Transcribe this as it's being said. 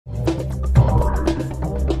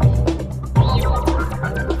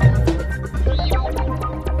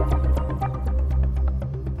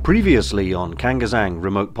Previously on KANGAZANG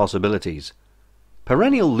Remote Possibilities.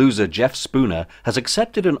 Perennial loser Jeff Spooner has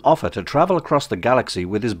accepted an offer to travel across the galaxy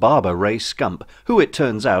with his barber Ray Scump, who it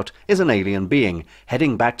turns out is an alien being,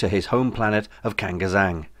 heading back to his home planet of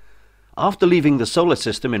KANGAZANG. After leaving the solar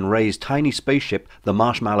system in Ray's tiny spaceship, the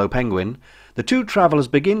Marshmallow Penguin, the two travelers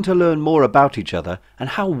begin to learn more about each other and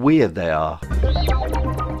how weird they are.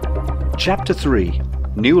 Chapter 3.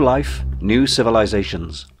 New Life, New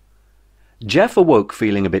Civilizations. Jeff awoke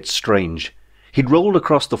feeling a bit strange. He'd rolled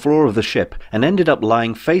across the floor of the ship and ended up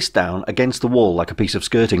lying face down against the wall like a piece of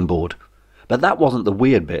skirting board. But that wasn't the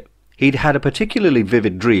weird bit. He'd had a particularly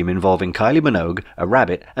vivid dream involving Kylie Minogue, a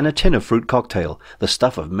rabbit, and a tin of fruit cocktail, the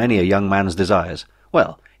stuff of many a young man's desires.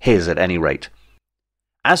 Well, his at any rate.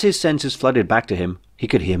 As his senses flooded back to him, he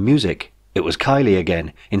could hear music. It was Kylie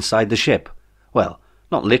again, inside the ship. Well,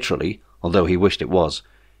 not literally, although he wished it was.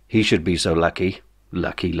 He should be so lucky.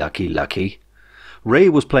 Lucky, lucky, lucky. Ray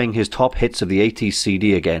was playing his top hits of the 80s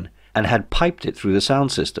CD again, and had piped it through the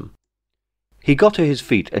sound system. He got to his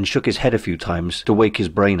feet and shook his head a few times to wake his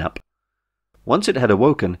brain up. Once it had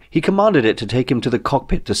awoken, he commanded it to take him to the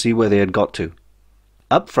cockpit to see where they had got to.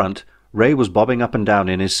 Up front, Ray was bobbing up and down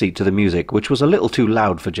in his seat to the music, which was a little too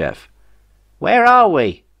loud for Jeff. "Where are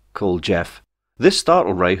we?" called Jeff. This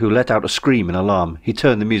startled Ray, who let out a scream in alarm. He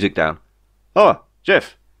turned the music down. "Oh,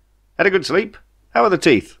 Jeff, had a good sleep? How are the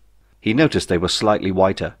teeth?" He noticed they were slightly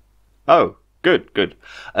whiter. "Oh, good, good.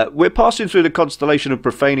 We're passing through the constellation of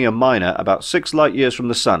Prophania Minor, about 6 light years from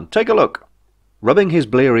the sun. Take a look." Rubbing his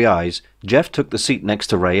bleary eyes, Jeff took the seat next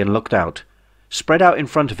to Ray and looked out. Spread out in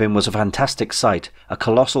front of him was a fantastic sight, a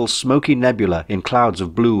colossal smoky nebula in clouds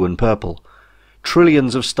of blue and purple.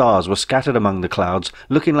 Trillions of stars were scattered among the clouds,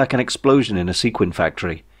 looking like an explosion in a sequin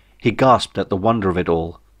factory. He gasped at the wonder of it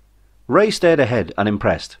all. Ray stared ahead,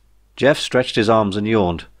 unimpressed. Jeff stretched his arms and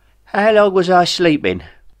yawned. "How long was I sleeping?"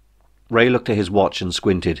 Ray looked at his watch and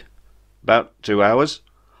squinted. "About 2 hours.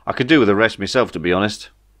 I could do with a rest myself, to be honest."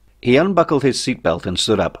 He unbuckled his seatbelt and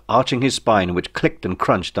stood up, arching his spine, which clicked and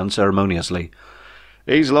crunched unceremoniously.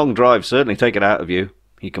 "These long drives certainly take it out of you,"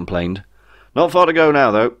 he complained. "Not far to go now,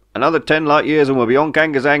 though. Another 10 light years and we'll be on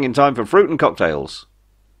KANGAZANG in time for fruit and cocktails."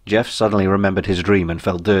 Jeff suddenly remembered his dream and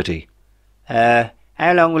felt dirty. How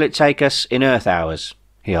long will it take us in Earth hours?"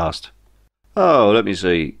 he asked. "Oh, let me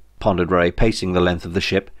see," pondered Ray, pacing the length of the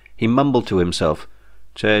ship. He mumbled to himself.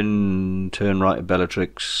 10, turn right at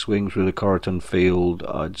Bellatrix, swing through the Corriton field,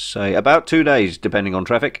 I'd say about 2 days, depending on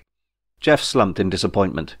traffic. Jeff slumped in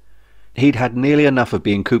disappointment. He'd had nearly enough of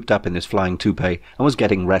being cooped up in this flying toupee and was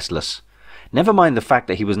getting restless. Never mind the fact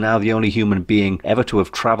that he was now the only human being ever to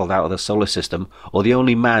have travelled out of the solar system, or the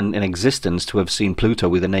only man in existence to have seen Pluto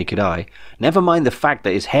with the naked eye. Never mind the fact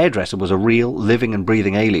that his hairdresser was a real, living and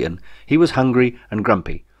breathing alien. He was hungry and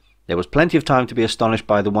grumpy. There was plenty of time to be astonished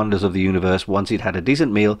by the wonders of the universe once he'd had a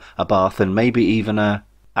decent meal, a bath, and maybe even a...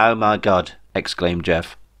 "Oh my God!" exclaimed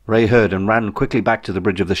Jeff. Ray heard and ran quickly back to the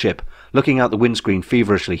bridge of the ship. Looking out the windscreen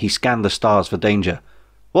feverishly, he scanned the stars for danger.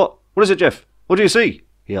 What is it, Jeff? What do you see?"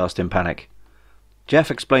 he asked in panic.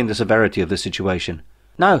 Jeff explained the severity of the situation.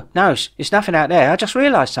 No, it's nothing out there. I just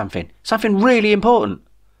realised something. Something really important."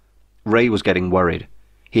 Ray was getting worried.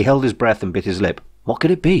 He held his breath and bit his lip. What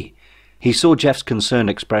could it be? He saw Jeff's concerned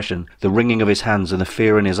expression, the wringing of his hands and the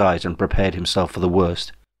fear in his eyes, and prepared himself for the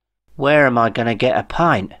worst. "Where am I going to get a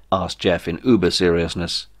pint?" asked Jeff in uber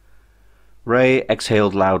seriousness. Ray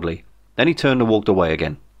exhaled loudly. Then he turned and walked away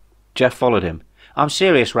again. Jeff followed him. "I'm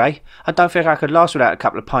serious, Ray. I don't think I could last without a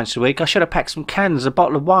couple of pints a week. I should have packed some cans, a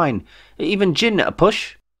bottle of wine, even gin at a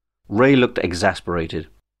push." Ray looked exasperated.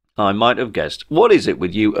 "I might have guessed. What is it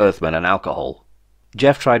with you Earthmen and alcohol?"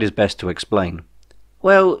 Jeff tried his best to explain.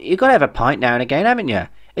 "Well, you got to have a pint now and again, haven't you?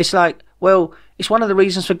 It's like, well, it's one of the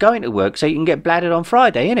reasons for going to work, so you can get bladdered on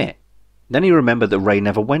Friday, innit?" Then he remembered that Ray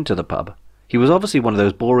never went to the pub. He was obviously one of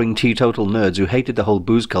those boring teetotal nerds who hated the whole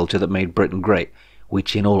booze culture that made Britain great,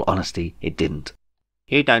 which in all honesty it didn't.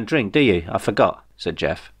 "You don't drink, do you? I forgot," said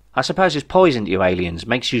Jeff. "I suppose it's poison to you aliens,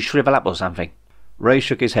 makes you shrivel up or something." Ray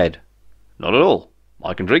shook his head. "Not at all.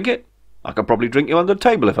 I can drink it. I could probably drink you under the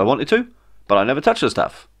table if I wanted to, but I never touch the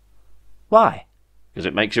stuff." "Why?" "Because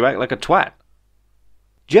it makes you act like a twat."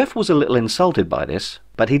 Jeff was a little insulted by this,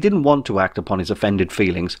 but he didn't want to act upon his offended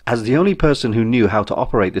feelings, as the only person who knew how to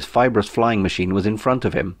operate this fibrous flying machine was in front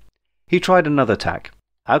of him. He tried another tack.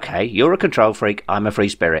 "Okay, you're a control freak, I'm a free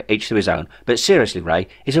spirit, each to his own. But seriously, Ray,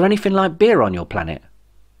 is there anything like beer on your planet?"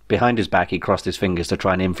 Behind his back he crossed his fingers to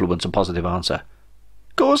try and influence a positive answer.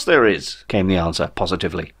 "Of course there is," came the answer,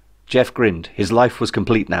 positively. Jeff grinned. His life was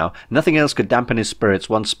complete now. Nothing else could dampen his spirits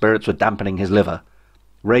once spirits were dampening his liver.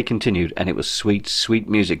 Ray continued, and it was sweet, sweet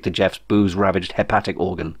music to Jeff's booze-ravaged hepatic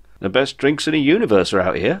organ. "The best drinks in the universe are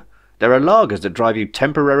out here. There are lagers that drive you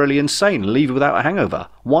temporarily insane and leave you without a hangover.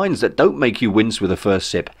 Wines that don't make you wince with the first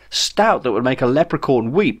sip. Stout that would make a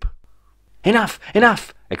leprechaun weep." "Enough!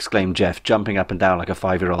 Enough!" exclaimed Jeff, jumping up and down like a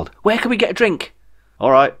 5-year-old. "Where can we get a drink?"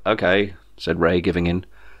 "All right, okay," said Ray, giving in.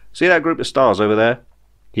 "See that group of stars over there?"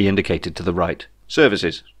 He indicated to the right.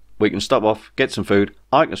 "Services. We can stop off, get some food,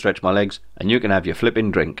 I can stretch my legs, and you can have your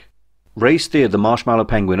flipping drink." Ray steered the Marshmallow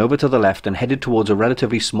Penguin over to the left and headed towards a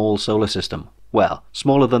relatively small solar system. Well,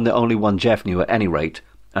 smaller than the only one Jeff knew at any rate,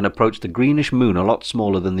 and approached the greenish moon a lot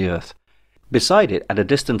smaller than the Earth. Beside it, at a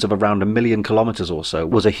distance of around 1,000,000 kilometers or so,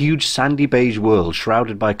 was a huge sandy beige world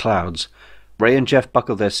shrouded by clouds. Ray and Jeff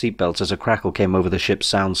buckled their seatbelts as a crackle came over the ship's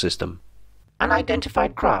sound system.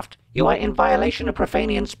 "Unidentified craft. You are in violation of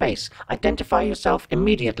Profanian space. Identify yourself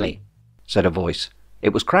immediately," said a voice.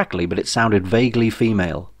 It was crackly, but it sounded vaguely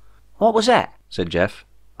female. "What was that?" said Jeff.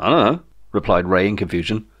 "I don't know," replied Ray in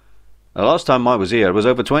confusion. "The last time I was here was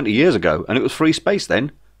over 20 years ago, and it was free space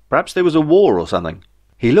then. Perhaps there was a war or something."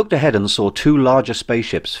 He looked ahead and saw 2 larger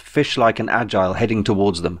spaceships, fish-like and agile, heading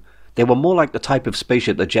towards them. They were more like the type of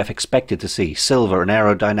spaceship that Jeff expected to see, silver and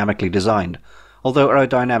aerodynamically designed, although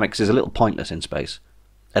aerodynamics is a little pointless in space.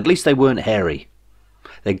 At least they weren't hairy.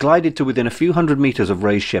 They glided to within a few hundred meters of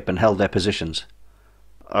Ray's ship and held their positions.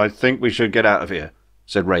 "I think we should get out of here,"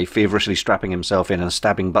 said Ray, feverishly strapping himself in and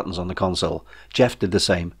stabbing buttons on the console. Jeff did the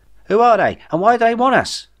same. "Who are they, and why do they want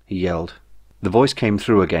us?" he yelled. The voice came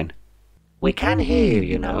through again. "We can hear you,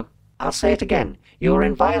 you know. I'll say it again. You are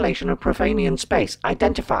in violation of Profanian space.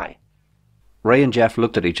 Identify." Ray and Jeff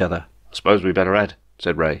looked at each other. "I suppose we better head,"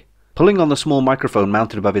 said Ray. Pulling on the small microphone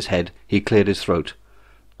mounted above his head, he cleared his throat.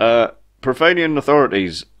 Profanian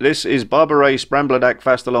authorities, this is Barbara Ray Sprambladak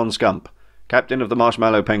Fastalon Scump, captain of the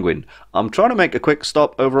Marshmallow Penguin. I'm trying to make a quick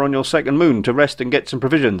stop over on your second moon to rest and get some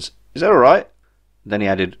provisions. Is that all right?" Then he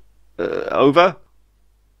added, "Over?"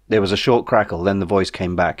 There was a short crackle, then the voice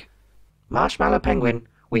came back. "Marshmallow Penguin,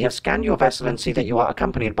 we have scanned your vessel and see that you are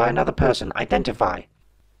accompanied by another person. Identify."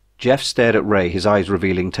 Jeff stared at Ray, his eyes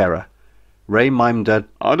revealing terror. Ray mimed a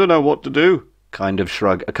 "I don't know what to do" kind of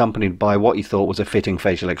shrug, accompanied by what he thought was a fitting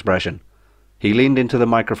facial expression. He leaned into the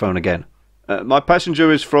microphone again. My passenger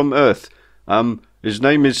is from Earth. His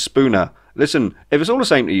name is Spooner. Listen, if it's all the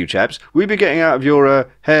same to you chaps, we'll be getting out of your,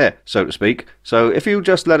 hair, so to speak. So if you'll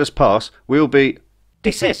just let us pass, we'll be—"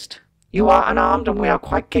 "Desist. You are unarmed and we are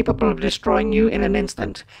quite capable of destroying you in an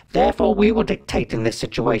instant. Therefore we will dictate in this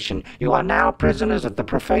situation. You are now prisoners of the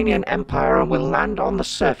Profanian Empire and will land on the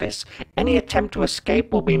surface. Any attempt to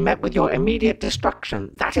escape will be met with your immediate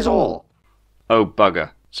destruction. That is all." "Oh,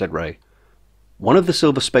 bugger," said Ray. One of the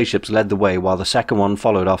silver spaceships led the way while the second one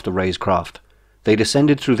followed after Ray's craft. They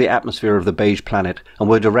descended through the atmosphere of the beige planet and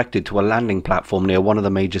were directed to a landing platform near one of the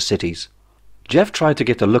major cities. Jeff tried to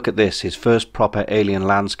get a look at this, his first proper alien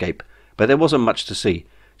landscape, but there wasn't much to see,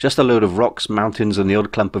 just a load of rocks, mountains, and the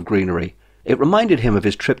odd clump of greenery. It reminded him of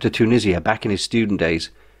his trip to Tunisia back in his student days.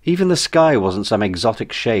 Even the sky wasn't some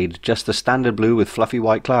exotic shade, just the standard blue with fluffy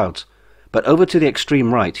white clouds. But over to the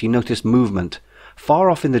extreme right he noticed movement.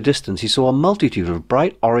 Far off in the distance he saw a multitude of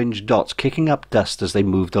bright orange dots kicking up dust as they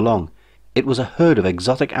moved along. It was a herd of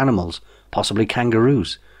exotic animals, possibly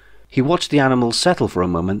kangaroos. He watched the animals settle for a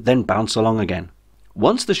moment, then bounce along again.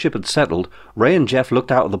 Once the ship had settled, Ray and Jeff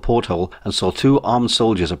looked out of the porthole and saw 2 armed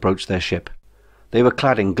soldiers approach their ship. They were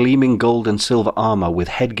clad in gleaming gold and silver armor with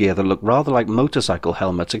headgear that looked rather like motorcycle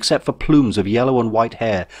helmets, except for plumes of yellow and white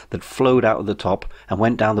hair that flowed out of the top and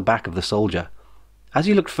went down the back of the soldier. As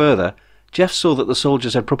he looked further, Jeff saw that the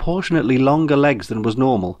soldiers had proportionately longer legs than was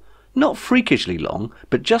normal. Not freakishly long,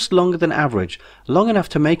 but just longer than average, long enough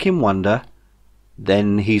to make him wonder.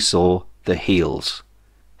 Then he saw the heels.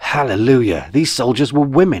 Hallelujah! These soldiers were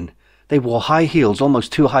women! They wore high heels,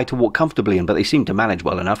 almost too high to walk comfortably in, but they seemed to manage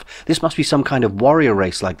well enough. This must be some kind of warrior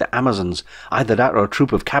race like the Amazons, either that or a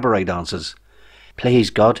troupe of cabaret dancers. "Please,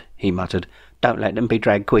 God," he muttered, "don't let them be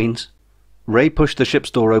drag queens." Ray pushed the ship's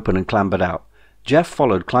door open and clambered out. Jeff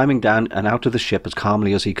followed, climbing down and out of the ship as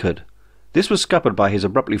calmly as he could. This was scuppered by his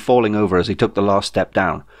abruptly falling over as he took the last step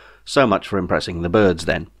down. So much for impressing the birds,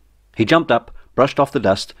 then. He jumped up, brushed off the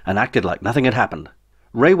dust, and acted like nothing had happened.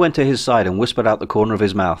 Ray went to his side and whispered out the corner of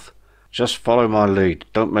his mouth, "Just follow my lead.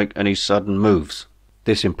 Don't make any sudden moves."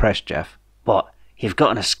 This impressed Jeff. "What, you've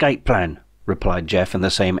got an escape plan?" replied Jeff in the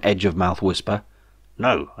same edge-of-mouth whisper.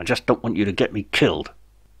 "No, I just don't want you to get me killed."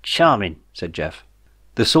 "Charming," said Jeff.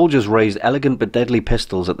 The soldiers raised elegant but deadly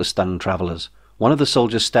pistols at the stunned travellers. One of the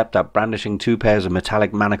soldiers stepped up, brandishing 2 pairs of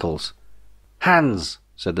metallic manacles. "Hands,"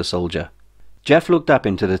 said the soldier. Jeff looked up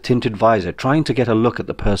into the tinted visor, trying to get a look at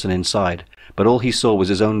the person inside, but all he saw was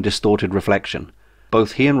his own distorted reflection.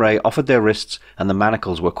 Both he and Ray offered their wrists, and the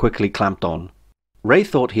manacles were quickly clamped on. Ray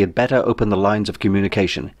thought he had better open the lines of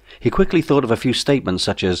communication. He quickly thought of a few statements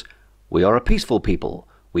such as, "We are a peaceful people.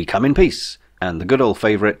 We come in peace," and the good old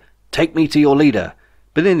favourite, "Take me to your leader."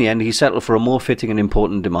 But in the end he settled for a more fitting and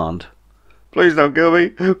important demand. "Please don't kill me.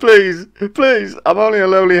 Please, please. I'm only a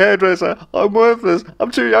lowly hairdresser. I'm worthless.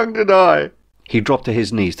 I'm too young to die." He dropped to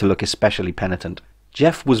his knees to look especially penitent.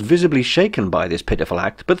 Jeff was visibly shaken by this pitiful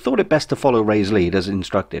act, but thought it best to follow Ray's lead as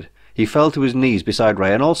instructed. He fell to his knees beside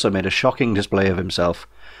Ray and also made a shocking display of himself.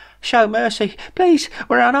 "Show mercy. Please,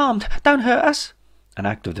 we're unarmed. Don't hurt us." An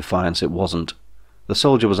act of defiance it wasn't. The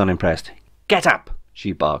soldier was unimpressed. "Get up!"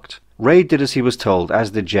 she barked. Ray did as he was told,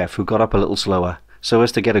 as did Jeff, who got up a little slower, so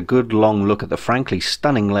as to get a good long look at the frankly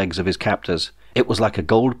stunning legs of his captors. It was like a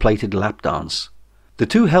gold-plated lap dance. The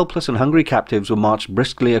two helpless and hungry captives were marched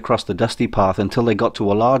briskly across the dusty path until they got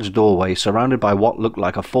to a large doorway surrounded by what looked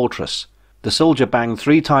like a fortress. The soldier banged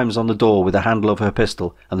 3 times on the door with the handle of her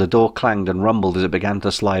pistol, and the door clanged and rumbled as it began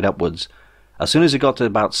to slide upwards. As soon as it got to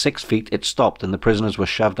about 6 feet, it stopped and the prisoners were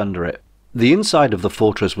shoved under it. The inside of the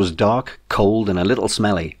fortress was dark, cold, and a little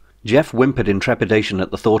smelly. Jeff whimpered in trepidation at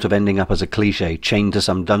the thought of ending up as a cliché, chained to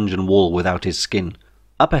some dungeon wall without his skin.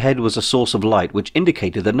 Up ahead was a source of light which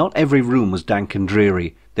indicated that not every room was dank and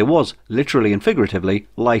dreary. There was, literally and figuratively,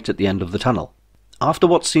 light at the end of the tunnel. After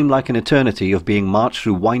what seemed like an eternity of being marched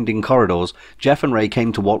through winding corridors, Jeff and Ray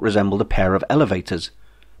came to what resembled a pair of elevators.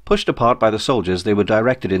 Pushed apart by the soldiers, they were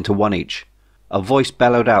directed into one each. A voice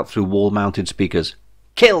bellowed out through wall-mounted speakers.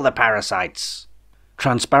 "Kill the parasites!"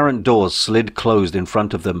 Transparent doors slid closed in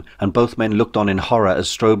front of them, and both men looked on in horror as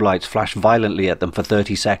strobe lights flashed violently at them for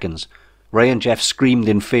 30 seconds. Ray and Jeff screamed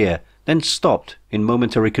in fear, then stopped in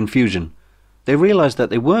momentary confusion. They realized that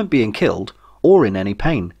they weren't being killed, or in any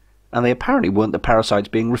pain, and they apparently weren't the parasites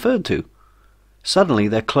being referred to. Suddenly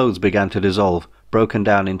their clothes began to dissolve, broken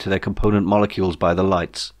down into their component molecules by the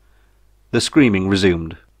lights. The screaming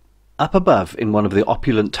resumed. Up above, in one of the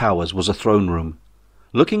opulent towers, was a throne room.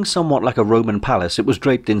 Looking somewhat like a Roman palace, it was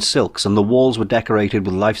draped in silks, and the walls were decorated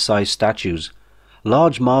with life-size statues.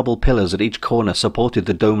 Large marble pillars at each corner supported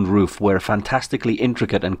the domed roof, where a fantastically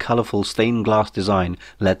intricate and colourful stained glass design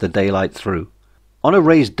let the daylight through. On a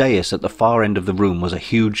raised dais at the far end of the room was a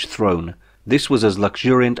huge throne. This was as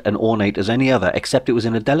luxuriant and ornate as any other, except it was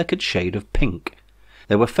in a delicate shade of pink.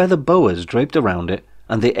 There were feather boas draped around it,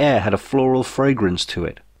 and the air had a floral fragrance to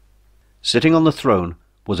it. Sitting on the throne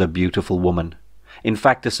was a beautiful woman. In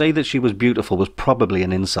fact, to say that she was beautiful was probably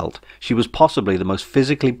an insult. She was possibly the most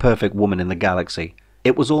physically perfect woman in the galaxy.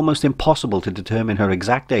 It was almost impossible to determine her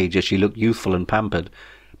exact age as she looked youthful and pampered,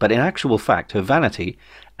 but in actual fact her vanity,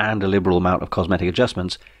 and a liberal amount of cosmetic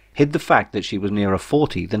adjustments, hid the fact that she was nearer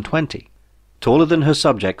 40 than 20. Taller than her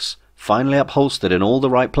subjects, finely upholstered in all the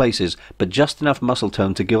right places, but just enough muscle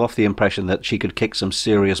tone to give off the impression that she could kick some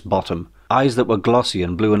serious bottom. Eyes that were glossy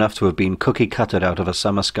and blue enough to have been cookie-cuttered out of a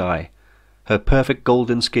summer sky. Her perfect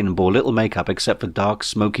golden skin bore little makeup except for dark,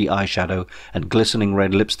 smoky eyeshadow and glistening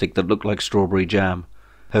red lipstick that looked like strawberry jam.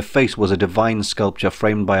 Her face was a divine sculpture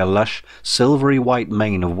framed by a lush, silvery white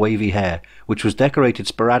mane of wavy hair, which was decorated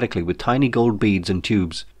sporadically with tiny gold beads and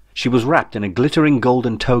tubes. She was wrapped in a glittering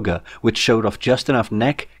golden toga, which showed off just enough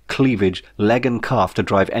neck, cleavage, leg and calf to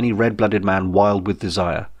drive any red-blooded man wild with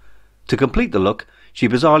desire. To complete the look, she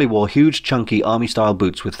bizarrely wore huge, chunky, army-style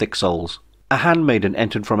boots with thick soles. A handmaiden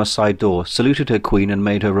entered from a side door, saluted her queen, and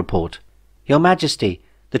made her report. "Your Majesty,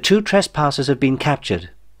 the 2 trespassers have been captured."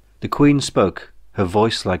 The queen spoke, her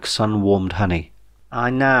voice like sun-warmed honey. "I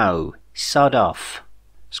know. Sod off."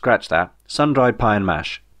 Scratch that. Sun-dried pie and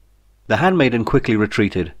mash. The handmaiden quickly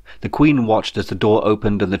retreated. The queen watched as the door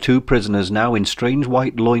opened and the 2 prisoners, now in strange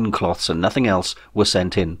white loincloths and nothing else, were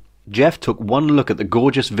sent in. Jeff took one look at the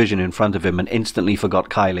gorgeous vision in front of him and instantly forgot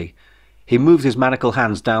Kylie. He moved his manacled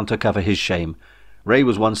hands down to cover his shame. Ray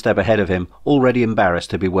was one step ahead of him, already embarrassed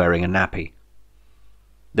to be wearing a nappy.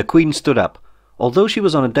 The queen stood up. Although she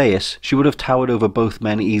was on a dais, she would have towered over both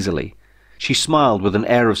men easily. She smiled with an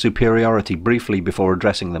air of superiority briefly before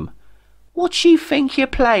addressing them. "What you think you're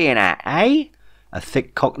playing at, eh?" A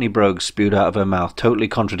thick cockney brogue spewed out of her mouth, totally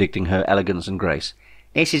contradicting her elegance and grace.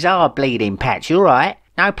 "This is our bleeding patch, all right?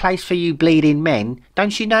 No place for you bleeding men.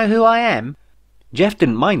 Don't you know who I am?" Jeff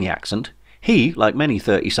didn't mind the accent. He, like many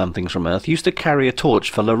 30-somethings from Earth, used to carry a torch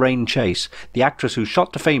for Lorraine Chase, the actress who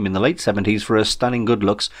shot to fame in the late 70s for her stunning good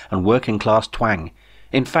looks and working-class twang.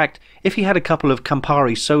 In fact, if he had a couple of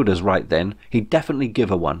Campari sodas right then, he'd definitely give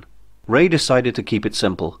her one. Ray decided to keep it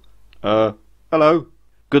simple. Hello?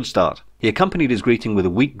 Good start. He accompanied his greeting with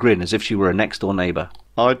a weak grin as if she were a next-door neighbour.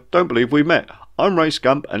 I don't believe we've met. I'm Ray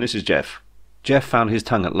Scump, and this is Jeff. Jeff found his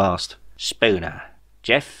tongue at last. Spooner.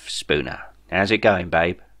 Jeff Spooner. How's it going,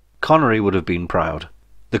 babe? Connery would have been proud.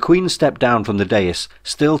 The Queen stepped down from the dais,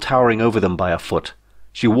 still towering over them by a foot.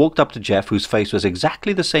 She walked up to Jeff, whose face was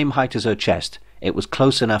exactly the same height as her chest. It was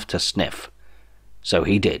close enough to sniff. So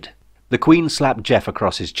he did. The Queen slapped Jeff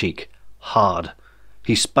across his cheek. Hard.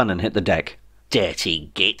 He spun and hit the deck.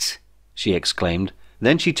 Dirty git, she exclaimed.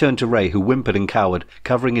 Then she turned to Ray, who whimpered and cowered,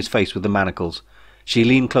 covering his face with the manacles. She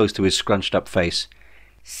leaned close to his scrunched-up face.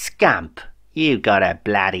 Scump, you got a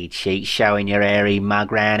bloody cheek showing your hairy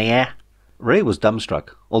mug round here. Ray was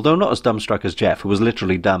dumbstruck, although not as dumbstruck as Jeff, who was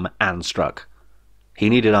literally dumb and struck. He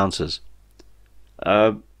needed answers.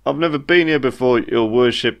 I've never been here before, your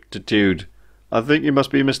worshipitude. I think you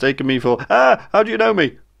must be mistaking me for... how do you know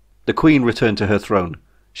me? The Queen returned to her throne.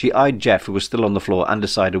 She eyed Jeff, who was still on the floor,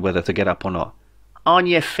 undecided whether to get up or not. On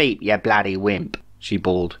your feet, you bloody wimp, she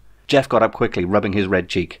bawled. Jeff got up quickly, rubbing his red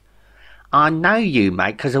cheek. I know you,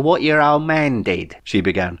 mate, 'cause of what your old man did, she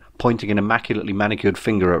began, pointing an immaculately manicured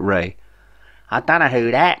finger at Ray. I don't know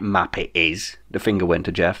who that muppet is, the finger went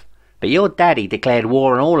to Jeff, but your daddy declared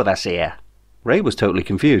war on all of us here. Ray was totally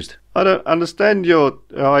confused. I don't understand, your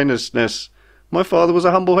highnessness. My father was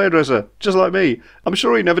a humble hairdresser, just like me. I'm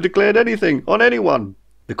sure he never declared anything on anyone.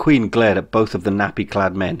 The Queen glared at both of the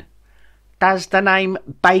nappy-clad men. Does the name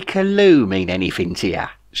Bakerloo mean anything to you?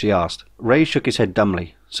 She asked. Ray shook his head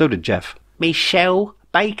dumbly. So did Jeff. Michelle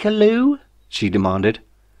Bakerloo? She demanded.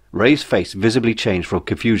 Ray's face visibly changed from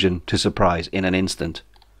confusion to surprise in an instant.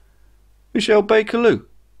 Michelle Bakerloo?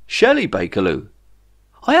 Shelley Bakerloo?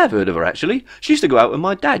 I have heard of her, actually. She used to go out with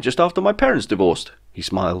my dad just after my parents divorced. He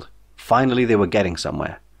smiled. Finally they were getting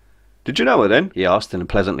somewhere. Did you know her then? He asked in a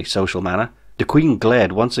pleasantly social manner. The Queen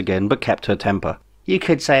glared once again but kept her temper. You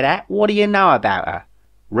could say that. What do you know about her?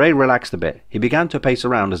 Ray relaxed a bit. He began to pace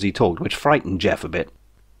around as he talked, which frightened Jeff a bit.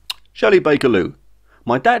 Shelley Bakerloo.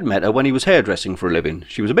 My dad met her when he was hairdressing for a living.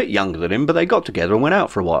 She was a bit younger than him, but they got together and went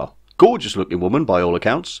out for a while. Gorgeous-looking woman, by all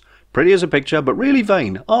accounts. Pretty as a picture, but really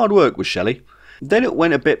vain. Hard work was Shelley. Then it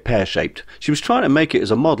went a bit pear-shaped. She was trying to make it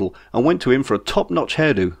as a model and went to him for a top-notch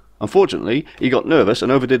hairdo. Unfortunately, he got nervous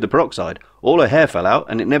and overdid the peroxide. All her hair fell out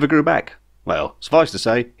and it never grew back. Well, suffice to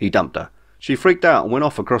say, he dumped her. She freaked out and went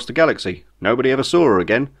off across the galaxy. Nobody ever saw her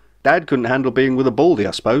again. Dad couldn't handle being with a baldy,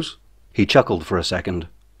 I suppose. He chuckled for a second.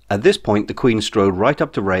 At this point, the Queen strode right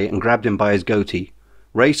up to Ray and grabbed him by his goatee.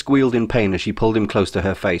 Ray squealed in pain as she pulled him close to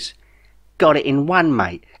her face. Got it in one,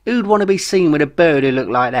 mate. Who'd want to be seen with a bird who looked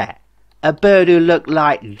like that? A bird who looked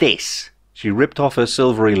like this. She ripped off her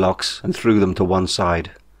silvery locks and threw them to one side.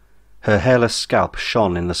 Her hairless scalp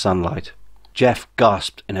shone in the sunlight. Jeff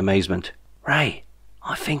gasped in amazement. Ray,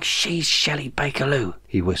 I think she's Shelley Bakerloo,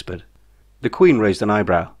 he whispered. The Queen raised an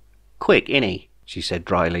eyebrow. Quick, innit? She said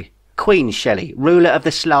dryly. Queen Shelley, ruler of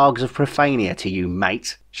the Slags of Profania to you,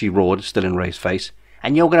 mate, she roared, still in Ray's face.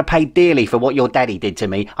 And you're going to pay dearly for what your daddy did to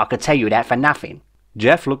me. I could tell you that for nothing.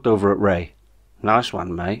 Jeff looked over at Ray. Nice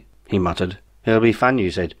one, mate, he muttered. It'll be fun, you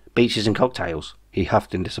said. Beaches and cocktails. He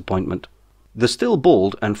huffed in disappointment. The still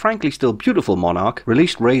bald and frankly still beautiful monarch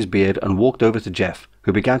released Ray's beard and walked over to Jeff,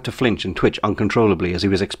 who began to flinch and twitch uncontrollably as he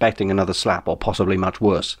was expecting another slap or possibly much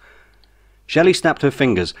worse. Shelley snapped her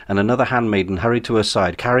fingers and another handmaiden hurried to her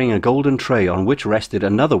side carrying a golden tray on which rested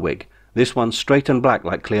another wig, this one straight and black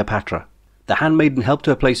like Cleopatra. The handmaiden helped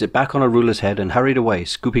her place it back on her ruler's head and hurried away,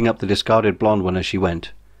 scooping up the discarded blonde one as she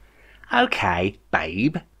went. Okay,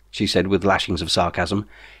 babe, she said with lashings of sarcasm.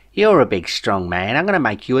 You're a big strong man. I'm going to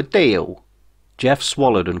make you a deal. Jeff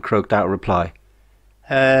swallowed and croaked out a reply.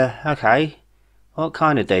 Okay. What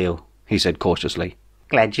kind of deal? He said cautiously.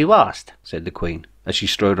 Glad you asked, said the Queen, as she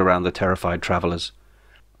strode around the terrified travellers.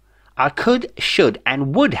 I could, should,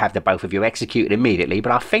 and would have the both of you executed immediately,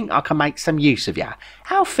 but I think I can make some use of you.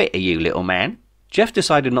 How fit are you, little man? Jeff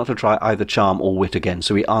decided not to try either charm or wit again,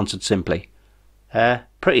 so he answered simply.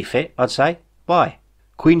 Pretty fit, I'd say. Why?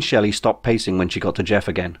 Queen Shelley stopped pacing when she got to Jeff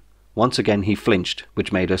again. Once again he flinched,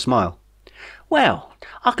 which made her smile. Well,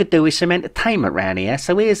 I could do with some entertainment round here,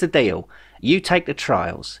 so here's the deal. You take the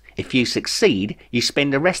trials. If you succeed, you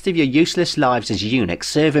spend the rest of your useless lives as eunuchs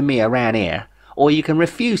serving me around here, or you can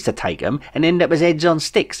refuse to take them and end up as heads on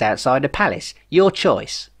sticks outside the palace. Your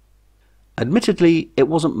choice. Admittedly, it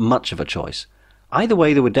wasn't much of a choice. Either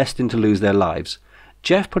way, they were destined to lose their lives.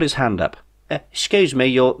 Jeff put his hand up. Excuse me,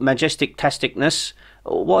 your majestic tasticness.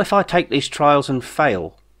 What if I take these trials and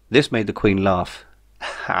fail? This made the Queen laugh.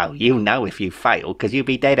 Oh, you know if you fail, because you'll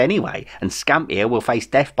be dead anyway, and Scump here will face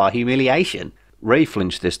death by humiliation. Ray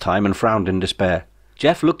flinched this time and frowned in despair.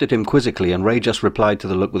 Jeff looked at him quizzically, and Ray just replied to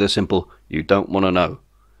the look with a simple, "You don't want to know."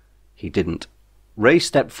 He didn't. Ray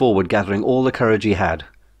stepped forward, gathering all the courage he had,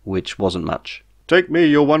 which wasn't much. "Take me,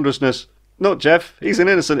 your wondrousness. Not Jeff. He's an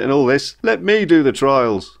innocent in all this. Let me do the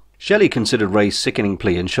trials." Shelley considered Ray's sickening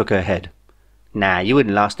plea and shook her head. "Nah, you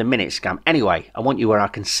wouldn't last a minute, scum. Anyway, I want you where I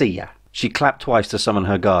can see you. She clapped twice to summon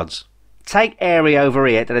her guards. Take Airy over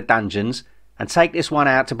here to the dungeons, and take this one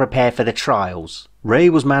out to prepare for the trials." Ray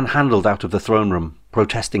was manhandled out of the throne room,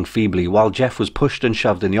 protesting feebly, while Jeff was pushed and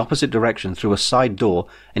shoved in the opposite direction through a side door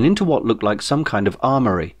and into what looked like some kind of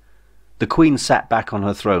armory. The Queen sat back on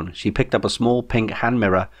her throne. She picked up a small pink hand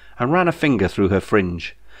mirror and ran a finger through her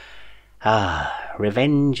fringe. "Ah,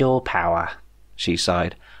 revenge or power," she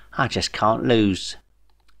sighed. "I just can't lose."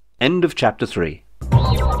 End of Chapter 3.